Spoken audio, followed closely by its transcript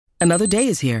Another day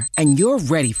is here, and you're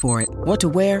ready for it. What to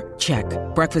wear? Check.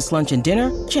 Breakfast, lunch, and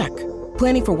dinner? Check.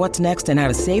 Planning for what's next and how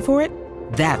to save for it?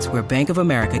 That's where Bank of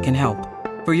America can help.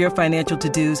 For your financial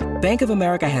to-dos, Bank of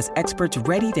America has experts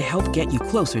ready to help get you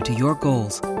closer to your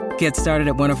goals. Get started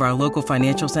at one of our local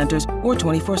financial centers or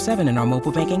 24/7 in our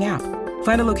mobile banking app.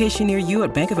 Find a location near you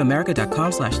at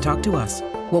bankofamerica.com/talktous.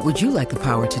 What would you like the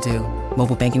power to do?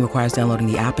 Mobile banking requires downloading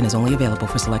the app and is only available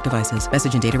for select devices.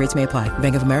 Message and data rates may apply.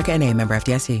 Bank of America N.A., member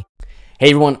FDIC.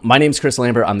 Hey everyone, my name's Chris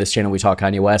Lambert. On this channel, we talk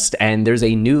Kanye West, and there's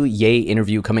a new Ye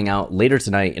interview coming out later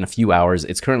tonight in a few hours.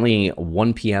 It's currently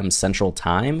 1 p.m. Central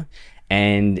Time,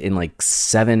 and in like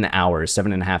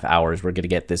 7.5 hours, we're going to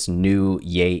get this new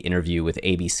Ye interview with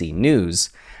ABC News.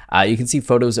 You can see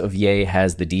photos of Ye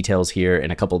has the details here in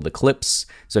a couple of the clips.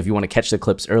 So if you want to catch the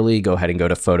clips early, go ahead and go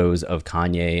to photos of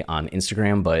Kanye on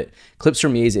Instagram. But clips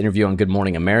from Ye's interview on Good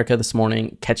Morning America this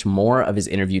morning. Catch more of his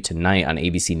interview tonight on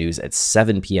ABC News at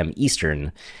 7 p.m.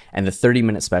 Eastern. And the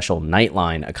 30-minute special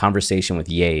Nightline, a conversation with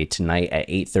Ye tonight at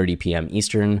 8:30 p.m.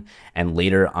 Eastern and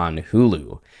later on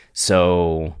Hulu.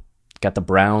 So got the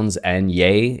Browns and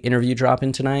Ye interview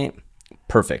dropping tonight.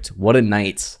 Perfect. What a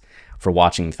night for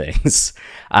watching things.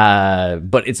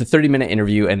 But it's a 30-minute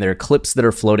interview, and there are clips that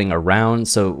are floating around.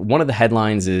 So one of the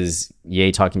headlines is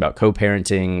Ye talking about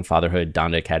co-parenting, fatherhood,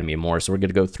 Donda Academy, and more. So we're going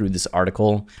to go through this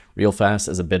article real fast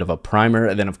as a bit of a primer.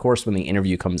 And then, of course, when the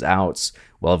interview comes out,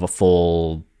 we'll have a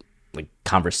full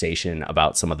conversation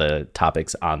about some of the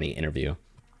topics on the interview.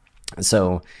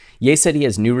 So Ye said he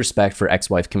has new respect for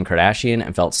ex-wife Kim Kardashian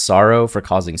and felt sorrow for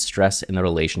causing stress in the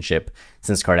relationship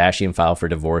since Kardashian filed for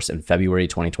divorce in February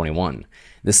 2021.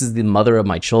 This is the mother of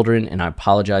my children, and I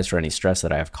apologize for any stress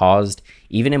that I have caused,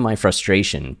 even in my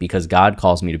frustration, because God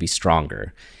calls me to be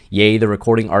stronger. Ye, the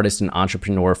recording artist and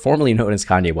entrepreneur formerly known as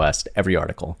Kanye West, every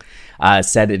article,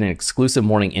 said in an exclusive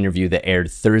morning interview that aired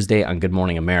Thursday on Good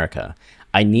Morning America,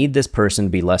 I need this person to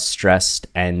be less stressed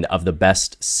and of the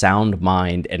best sound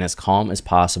mind and as calm as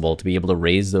possible to be able to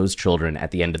raise those children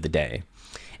at the end of the day.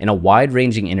 In a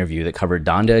wide-ranging interview that covered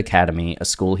Donda Academy, a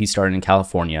school he started in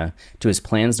California, to his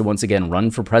plans to once again run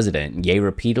for president, Ye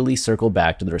repeatedly circled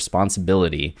back to the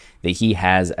responsibility that he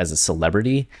has as a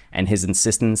celebrity and his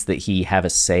insistence that he have a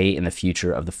say in the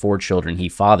future of the 4 children he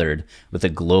fathered with a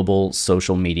global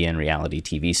social media and reality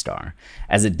TV star.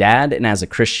 As a dad and as a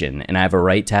Christian, and I have a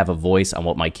right to have a voice on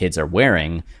what my kids are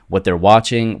wearing, what they're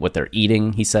watching, what they're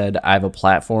eating, he said, I have a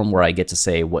platform where I get to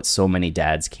say what so many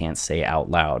dads can't say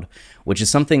out loud, which is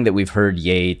something that we've heard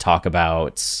Ye talk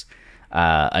about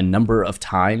a number of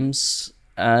times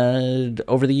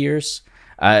over the years.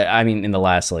 I mean, in the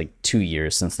last 2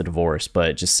 years since the divorce,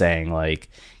 but just saying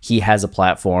he has a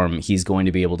platform. He's going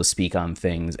to be able to speak on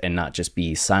things and not just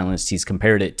be silenced. He's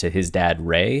compared it to his dad,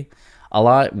 Ray, a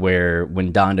lot, where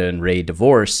when Donda and Ray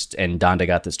divorced and Donda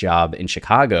got this job in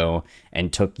Chicago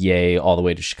and took Ye all the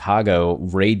way to Chicago,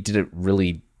 Ray didn't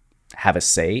really have a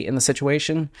say in the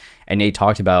situation. And Ye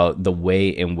talked about the way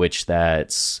in which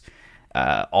that's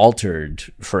altered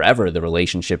forever the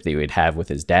relationship that he would have with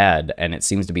his dad. And it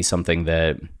seems to be something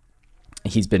that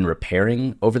he's been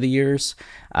repairing over the years.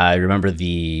 I remember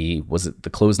the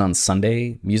Closed on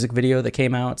Sunday music video that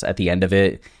came out. At the end of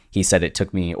it, he said it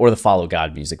took me, or the Follow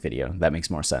God music video, that makes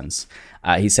more sense.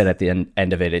 He said at the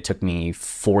end of it, it took me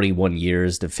 41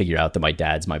 years to figure out that my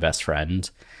dad's my best friend.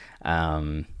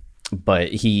 But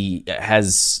he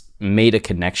has made a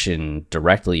connection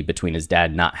directly between his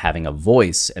dad not having a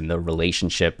voice and the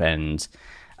relationship and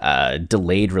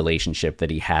delayed relationship that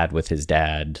he had with his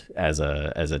dad as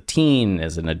a teen,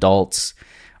 as an adult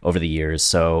over the years.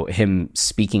 So him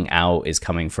speaking out is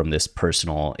coming from this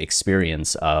personal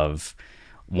experience of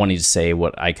wanting to say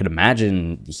what I could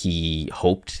imagine he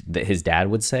hoped that his dad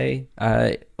would say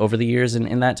over the years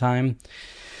in that time.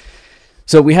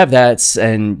 So we have that,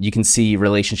 and you can see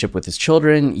relationship with his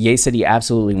children. Ye said he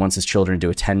absolutely wants his children to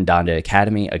attend Donda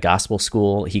Academy, a gospel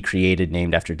school he created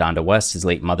named after Donda West, his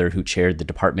late mother, who chaired the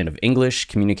Department of English,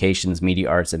 Communications, Media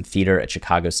Arts, and Theater at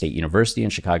Chicago State University in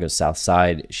Chicago's South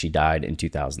Side. She died in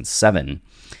 2007.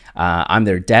 I'm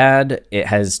their dad. It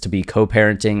has to be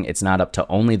co-parenting. It's not up to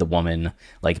only the woman.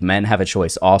 Men have a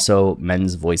choice also.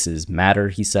 Men's voices matter,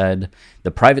 he said.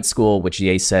 The private school, which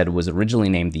Ye said was originally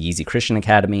named the Yeezy Christian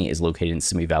Academy, is located in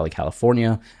Simi Valley,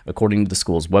 California. According to the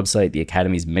school's website, the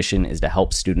academy's mission is to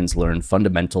help students learn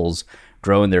fundamentals,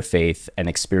 grow in their faith, and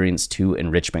experience 2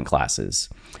 enrichment classes.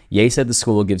 Ye said the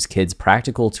school gives kids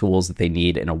practical tools that they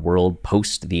need in a world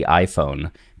post the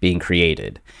iPhone being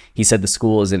created. He said the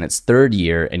school is in its 3rd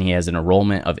year and he has an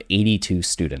enrollment of 82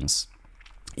 students.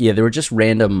 Yeah, there were just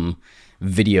random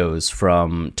videos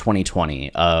from 2020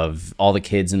 of all the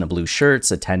kids in the blue shirts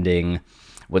attending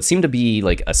what seemed to be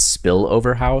like a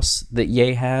spillover house that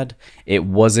Ye had. It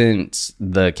wasn't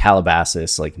the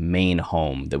Calabasas like main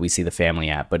home that we see the family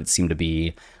at, but it seemed to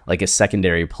be like a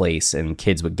secondary place, and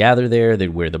kids would gather there.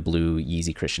 They'd wear the blue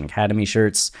Yeezy Christian Academy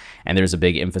shirts, and there's a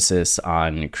big emphasis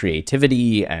on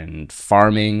creativity and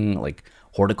farming, like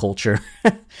horticulture.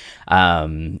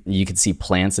 You could see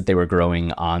plants that they were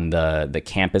growing on the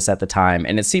campus at the time,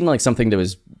 and it seemed like something that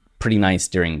was pretty nice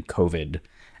during COVID,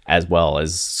 as well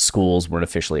as schools weren't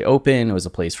officially open. It was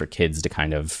a place for kids to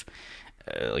kind of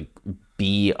like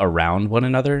be around one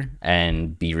another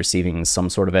and be receiving some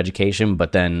sort of education.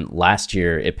 But then last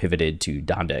year it pivoted to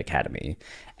Donda Academy,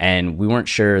 and we weren't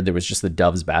sure. There was just the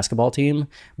Doves basketball team,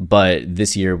 but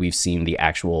this year we've seen the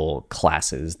actual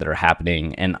classes that are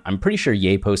happening. And I'm pretty sure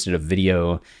Ye posted a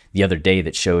video the other day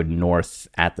that showed North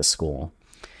at the school.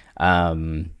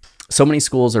 So many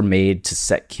schools are made to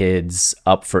set kids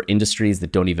up for industries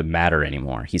that don't even matter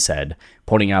anymore, he said,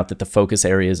 pointing out that the focus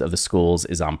areas of the schools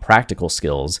is on practical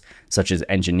skills such as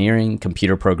engineering,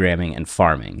 computer programming, and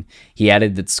farming. He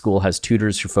added that the school has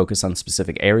tutors who focus on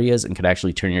specific areas and could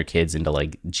actually turn your kids into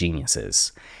like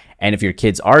geniuses. And if your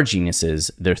kids are geniuses,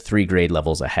 they're 3 grade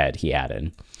levels ahead, he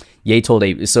added. Ye told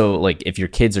so like if your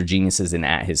kids are geniuses and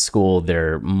at his school,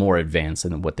 they're more advanced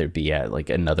than what they'd be at like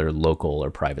another local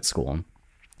or private school.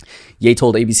 Ye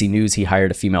told ABC News he hired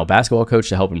a female basketball coach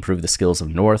to help improve the skills of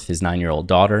North, his 9-year-old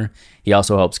daughter. He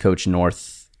also helps coach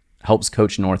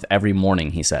North every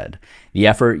morning, he said. The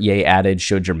effort, Ye added,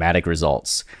 showed dramatic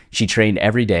results. She trained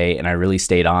every day, and I really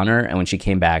stayed on her, and when she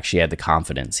came back, she had the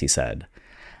confidence, he said.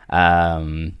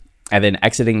 And then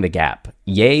exiting the Gap.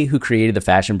 Ye, who created the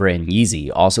fashion brand Yeezy,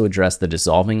 also addressed the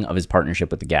dissolving of his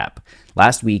partnership with the Gap.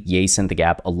 Last week, Ye sent the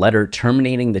Gap a letter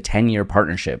terminating the 10-year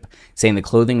partnership, saying the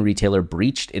clothing retailer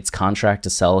breached its contract to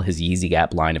sell his Yeezy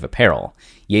Gap line of apparel.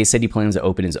 Ye said he plans to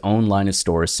open his own line of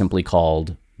stores simply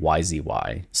called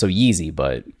YZY. So Yeezy,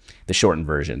 but the shortened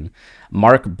version.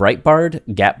 Mark Breitbard,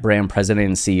 Gap brand president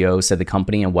and CEO, said the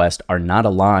company and West are not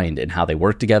aligned in how they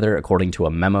work together, according to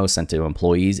a memo sent to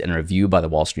employees and a review by the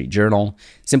Wall Street Journal.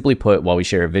 Simply put, while we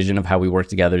share a vision of how we work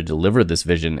together to deliver this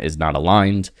vision is not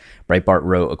aligned, Breitbart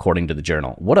wrote, according to the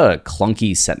Journal. What a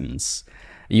clunky sentence.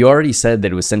 You already said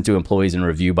that it was sent to employees and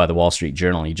review by the Wall Street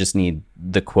Journal. You just need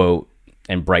the quote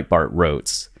and Breitbart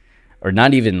wrote. Or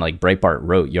not even like Breitbart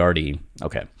wrote, you already,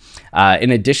 okay. In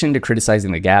addition to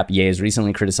criticizing the Gap, Ye has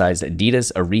recently criticized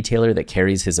Adidas, a retailer that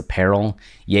carries his apparel.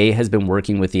 Ye has been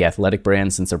working with the athletic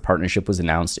brand since their partnership was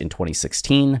announced in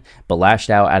 2016, but lashed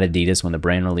out at Adidas when the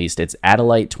brand released its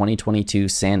Adalite 2022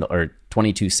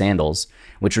 sandals,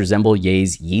 which resemble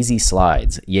Ye's Yeezy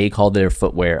slides. Ye called their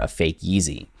footwear a fake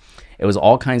Yeezy. It was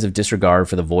all kinds of disregard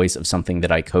for the voice of something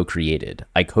that I co-created.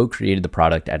 I co-created the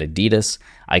product at Adidas.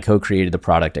 I co-created the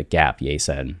product at Gap, Ye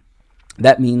said.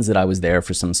 That means that I was there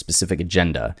for some specific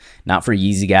agenda, not for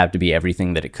Yeezy Gap to be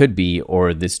everything that it could be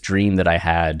or this dream that I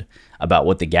had about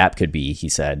what the Gap could be, he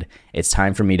said. It's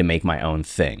time for me to make my own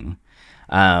thing.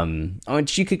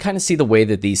 Which you could kind of see the way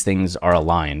that these things are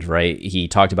aligned, right? He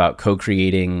talked about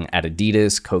co-creating at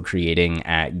Adidas, co-creating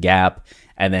at Gap,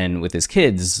 and then with his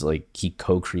kids, like he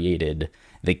co-created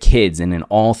the kids. And in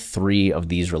all 3 of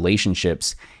these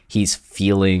relationships, he's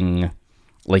feeling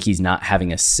like he's not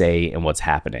having a say in what's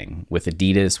happening. With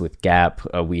Adidas, with Gap,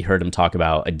 we heard him talk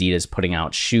about Adidas putting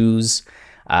out shoes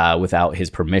without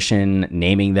his permission,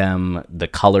 naming them, the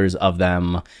colors of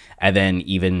them, and then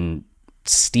even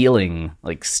stealing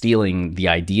the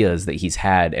ideas that he's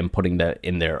had and putting that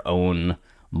in their own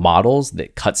models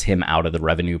that cuts him out of the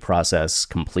revenue process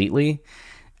completely,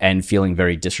 and feeling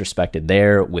very disrespected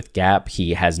there. With Gap,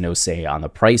 he has no say on the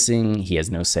pricing. He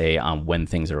has no say on when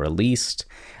things are released.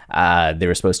 They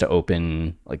were supposed to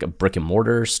open like a brick and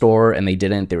mortar store, and they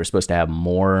didn't. They were supposed to have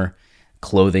more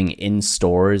clothing in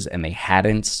stores, and they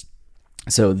hadn't.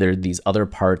 So there are these other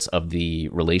parts of the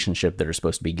relationship that are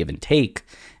supposed to be give and take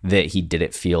that he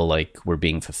didn't feel like were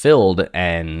being fulfilled.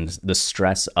 And the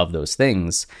stress of those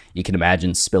things, you can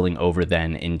imagine spilling over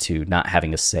then into not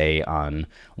having a say on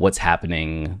what's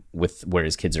happening with where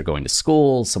his kids are going to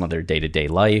school, some of their day-to-day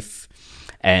life,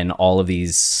 and all of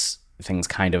these things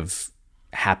kind of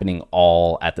happening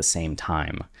all at the same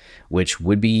time, which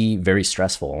would be very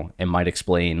stressful and might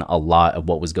explain a lot of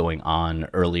what was going on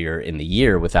earlier in the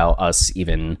year without us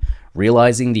even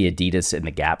realizing the Adidas and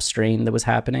the Gap strain that was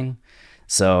happening.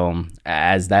 So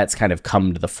as that's kind of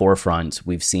come to the forefront,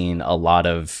 we've seen a lot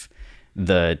of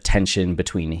the tension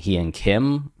between he and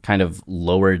Kim kind of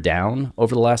lower down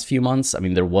over the last few months. I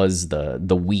mean, there was the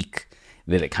week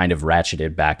that it kind of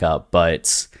ratcheted back up,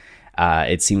 but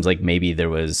it seems like maybe there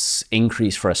was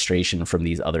increased frustration from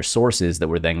these other sources that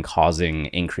were then causing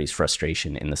increased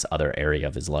frustration in this other area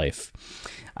of his life.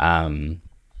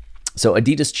 So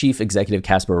Adidas chief executive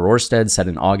Kasper Rorsted said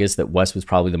in August that West was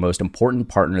probably the most important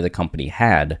partner the company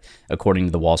had, according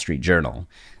to the Wall Street Journal.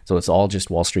 So it's all just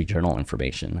Wall Street Journal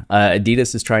information.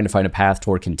 Adidas is trying to find a path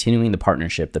toward continuing the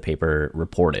partnership, the paper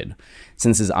reported.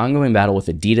 Since his ongoing battle with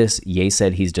Adidas, Ye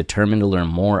said he's determined to learn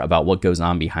more about what goes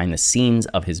on behind the scenes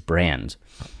of his brand.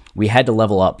 We had to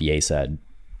level up, Ye said.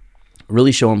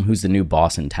 Really show him who's the new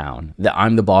boss in town, that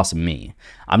I'm the boss of me.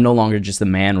 I'm no longer just the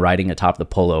man riding atop the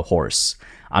polo horse.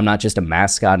 I'm not just a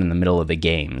mascot in the middle of the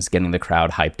games, getting the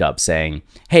crowd hyped up saying,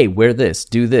 hey, wear this,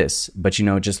 do this, but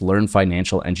just learn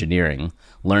financial engineering,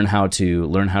 learn how to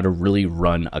really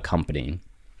run a company,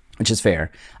 which is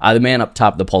fair. The man up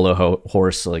top, the polo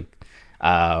horse, like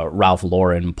Ralph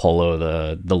Lauren polo,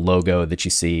 the logo that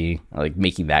you see, like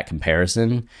making that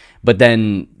comparison, but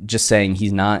then just saying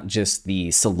he's not just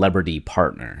the celebrity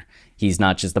partner. He's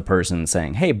not just the person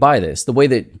saying, hey, buy this, the way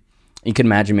that you can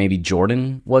imagine maybe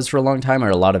Jordan was for a long time, or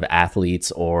a lot of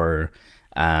athletes or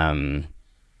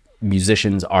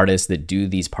musicians, artists that do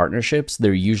these partnerships.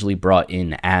 They're usually brought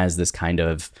in as this kind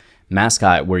of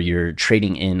mascot where you're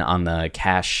trading in on the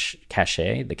cash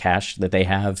that they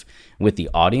have with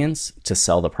the audience to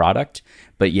sell the product.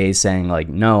 But Ye's saying like,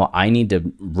 no, I need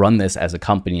to run this as a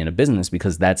company and a business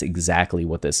because that's exactly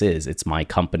what this is. It's my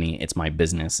company, it's my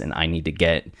business, and I need to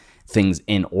get things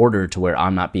in order to where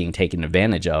I'm not being taken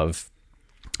advantage of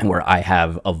and where I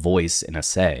have a voice and a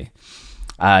say.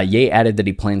 Ye added that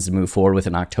he plans to move forward with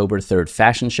an October 3rd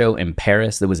fashion show in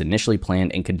Paris that was initially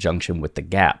planned in conjunction with The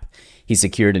Gap. He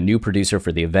secured a new producer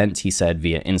for the event, he said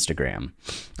via Instagram.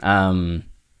 I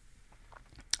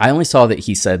only saw that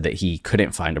he said that he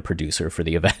couldn't find a producer for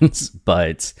the events,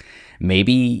 but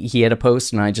maybe he had a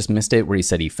post and I just missed it where he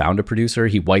said he found a producer.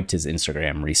 He wiped his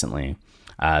Instagram recently.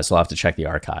 So I'll have to check the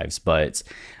archives. But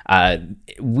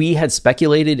we had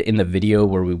speculated in the video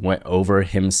where we went over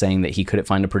him saying that he couldn't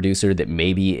find a producer, that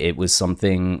maybe it was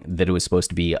something that it was supposed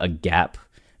to be a Gap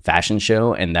fashion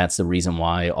show. And that's the reason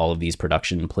why all of these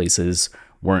production places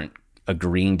weren't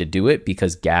agreeing to do it,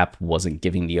 because Gap wasn't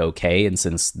giving the okay. And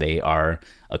since they are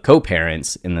a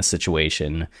co-parents in this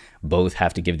situation, both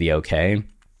have to give the okay.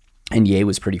 And Ye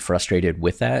was pretty frustrated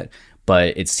with that.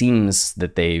 But it seems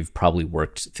that they've probably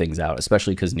worked things out,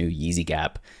 especially because new Yeezy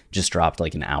Gap just dropped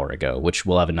like an hour ago, which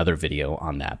we'll have another video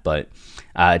on that. But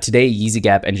today, Yeezy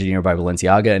Gap, engineered by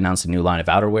Balenciaga, announced a new line of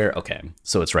outerwear. Okay,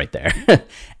 so it's right there.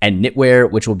 And knitwear,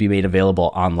 which will be made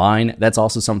available online. That's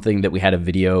also something that we had a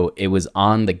video. It was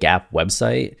on the Gap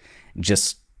website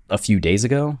just a few days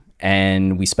ago.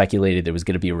 And we speculated it was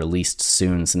going to be released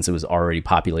soon since it was already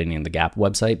populating the Gap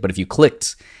website. But if you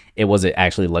clicked, it wasn't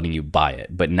actually letting you buy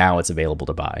it, but now it's available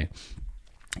to buy.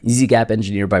 Yeezy Gap,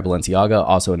 engineered by Balenciaga,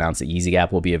 also announced that Yeezy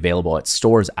Gap will be available at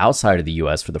stores outside of the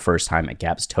US for the first time at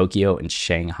Gap's Tokyo and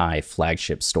Shanghai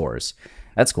flagship stores.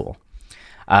 That's cool.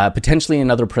 Potentially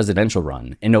another presidential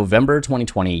run. In November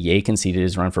 2020, Ye conceded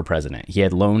his run for president. He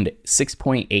had loaned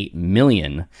 $6.8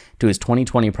 million to his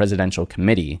 2020 presidential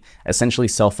committee, essentially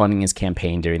self-funding his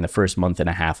campaign during the first month and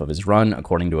a half of his run,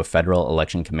 according to a Federal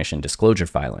Election Commission disclosure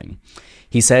filing.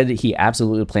 He said he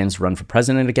absolutely plans to run for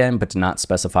president again, but did not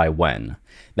specify when.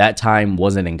 That time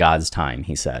wasn't in God's time,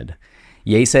 he said.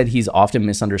 Ye said he's often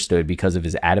misunderstood because of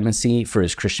his adamancy for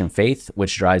his Christian faith,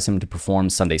 which drives him to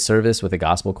perform Sunday service with a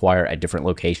gospel choir at different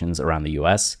locations around the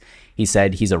U.S. He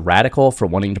said he's a radical for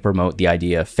wanting to promote the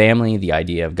idea of family, the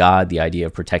idea of God, the idea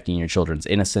of protecting your children's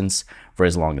innocence for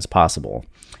as long as possible.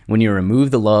 When you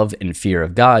remove the love and fear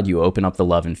of God, you open up the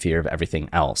love and fear of everything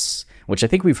else, which I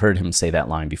think we've heard him say that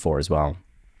line before as well.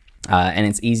 And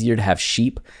it's easier to have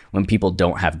sheep when people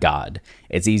don't have God.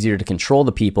 It's easier to control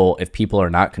the people if people are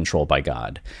not controlled by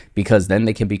God, because then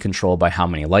they can be controlled by how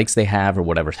many likes they have or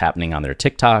whatever's happening on their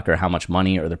TikTok or how much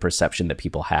money or the perception that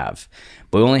people have.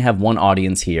 But we only have one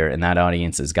audience here, and that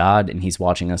audience is God, and he's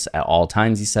watching us at all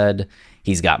times, he said.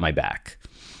 He's got my back.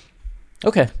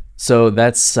 Okay, so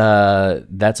that's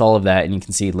all of that, and you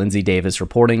can see Lindsay Davis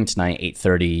reporting tonight,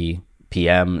 8:30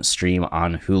 p.m. stream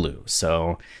on Hulu.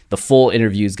 So the full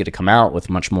interview is going to come out with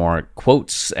much more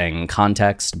quotes and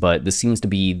context, but this seems to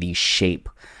be the shape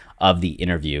of the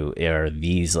interview, or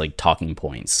these like talking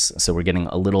points. So we're getting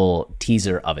a little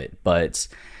teaser of it, but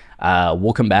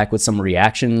we'll come back with some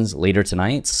reactions later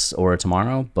tonight or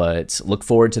tomorrow, but look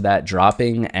forward to that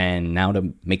dropping, and now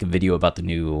to make a video about the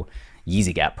new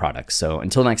Yeezy Gap products. So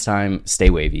until next time, stay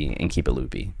wavy and keep it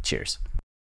loopy. Cheers.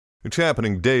 It's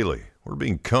happening daily. We're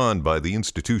being conned by the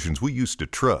institutions we used to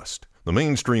trust. The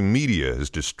mainstream media is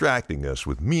distracting us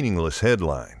with meaningless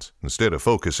headlines instead of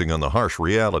focusing on the harsh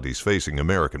realities facing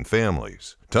American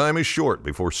families. Time is short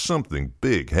before something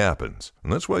big happens,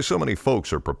 and that's why so many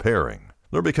folks are preparing.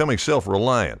 They're becoming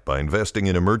self-reliant by investing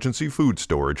in emergency food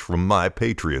storage from My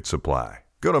Patriot Supply.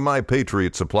 Go to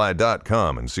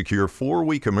MyPatriotSupply.com and secure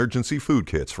 4-week emergency food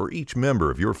kits for each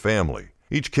member of your family.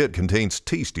 Each kit contains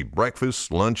tasty breakfasts,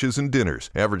 lunches, and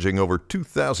dinners, averaging over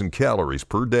 2,000 calories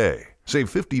per day.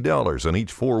 Save $50 on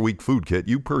each 4-week food kit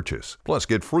you purchase. Plus,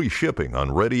 get free shipping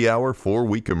on Ready Hour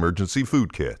 4-week emergency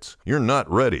food kits. You're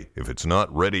not ready if it's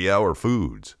not Ready Hour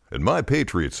Foods. At My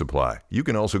Patriot Supply, you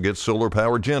can also get solar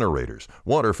power generators,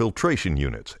 water filtration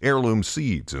units, heirloom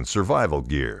seeds, and survival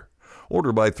gear.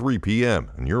 Order by 3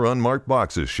 p.m. and your unmarked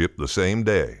boxes ship the same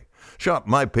day. Shop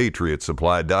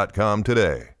MyPatriotSupply.com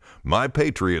today.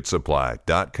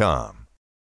 MyPatriotSupply.com.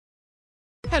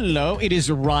 Hello, it is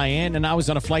Ryan, and I was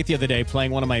on a flight the other day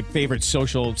playing one of my favorite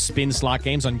social spin slot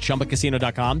games on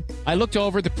ChumbaCasino.com. I looked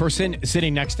over at the person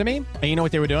sitting next to me, and you know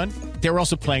what they were doing? They were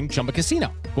also playing Chumba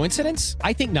Casino. Coincidence?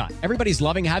 I think not. Everybody's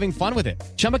loving having fun with it.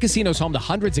 Chumba Casino is home to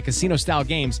hundreds of casino-style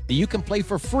games that you can play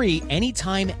for free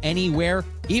anytime, anywhere,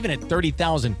 even at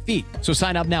 30,000 feet. So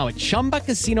sign up now at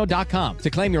ChumbaCasino.com to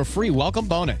claim your free welcome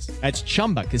bonus. That's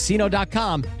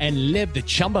ChumbaCasino.com and live the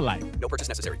Chumba life. No purchase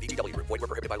necessary. VGW Group. Void where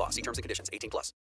prohibited by law. See terms and conditions. 18+.